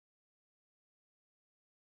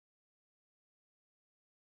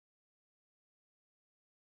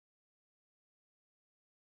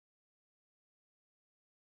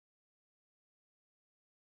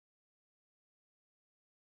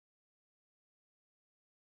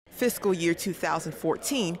Fiscal year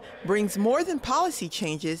 2014 brings more than policy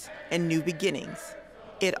changes and new beginnings.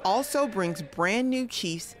 It also brings brand new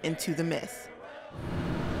chiefs into the mess.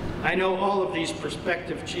 I know all of these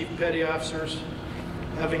prospective Chief Petty Officers,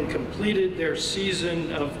 having completed their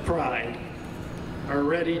season of pride, are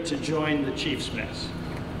ready to join the Chief's mess.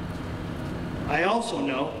 I also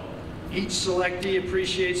know each selectee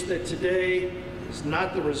appreciates that today is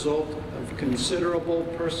not the result of considerable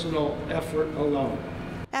personal effort alone.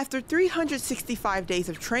 After 365 days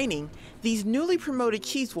of training, these newly promoted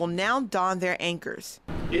chiefs will now don their anchors.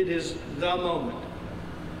 It is the moment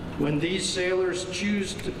when these sailors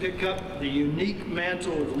choose to pick up the unique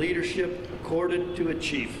mantle of leadership accorded to a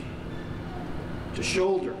chief, to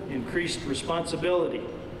shoulder increased responsibility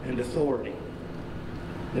and authority,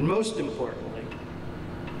 and most importantly,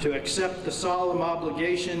 to accept the solemn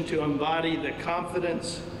obligation to embody the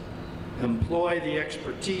confidence, employ the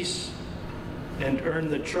expertise, and earn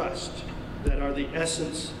the trust that are the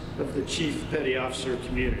essence of the Chief Petty Officer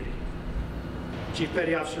community. Chief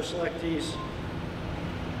Petty Officer selectees,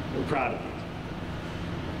 we're proud of you.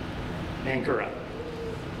 Anchor up.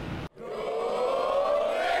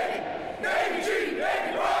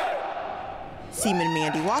 Seaman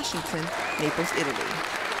Mandi Washington, Naples,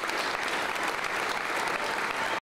 Italy.